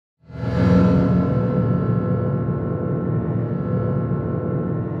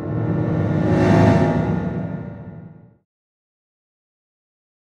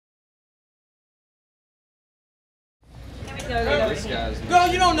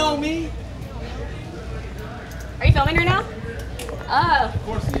know me. Are you filming right now? Oh. Of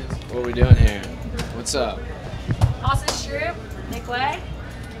course he is. What are we doing here? What's up? Austin Stroupe, Nick Wey,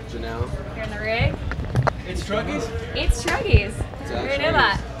 Janell? here in the rig. It's Truckies? It's Truggies. It's We already knew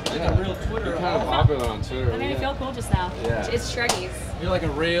that. Like a real Twitter. You're kind of popular on Twitter. That made me feel cool just now. Yeah. It's Truggies. You're like a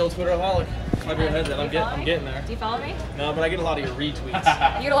real Twitteraholic. Clap your head that I'm getting there. Do you follow me? No, but I get a lot of your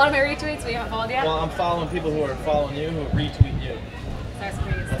retweets. You get a lot of my retweets, but you haven't followed yet? Well, I'm following people who are following you who retweet you. That's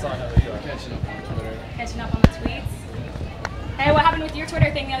crazy. That's all I know who you are. Catching up on Twitter. Catching up on the tweets. Hey, what happened with your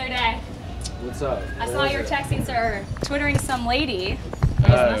Twitter thing the other day? What's up? I saw you were texting or twittering some lady.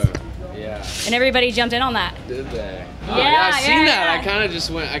 Yeah. And everybody jumped in on that. Did they? Yeah, I seen that. yeah. I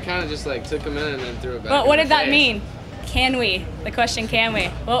kind of just like took them in and then threw it back. But what did that face. mean? Can we? The question, can we?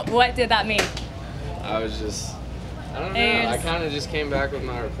 What did that mean? I was just, I don't know. There's- I kind of just came back with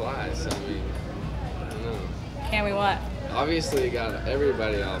my replies. I mean, I don't know. Can we what? Obviously, it got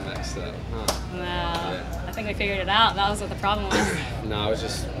everybody all mixed up, huh? No. Yeah. I think we figured it out. That was what the problem was. No, I was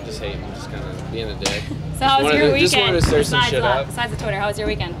just hating, just kind of being a dick. So how was your weekend? Just wanted to stir some Besides shit that, up. besides the Twitter, how was your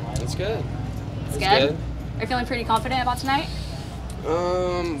weekend? It's good. It's good? Are you feeling pretty confident about tonight?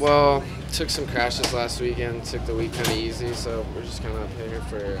 Well, took some crashes last weekend, took the week kind of easy, so we're just kind of here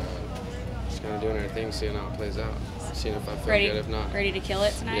for, just kind of doing our thing, seeing how it plays out, seeing if I feel good, if not. Ready to kill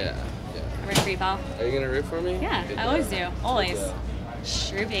it tonight? Yeah. I'm ready for you, pal. Are you going to root for me? Yeah, Good I always do. job. Always. Good job.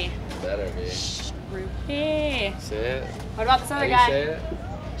 Stroupe. Better be. Stroupe. Say it. What about this other How guy? do you say it?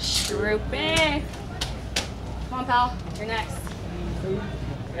 Stroupe. Come on, pal. You're next.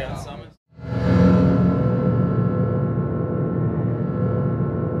 Yeah, Summit.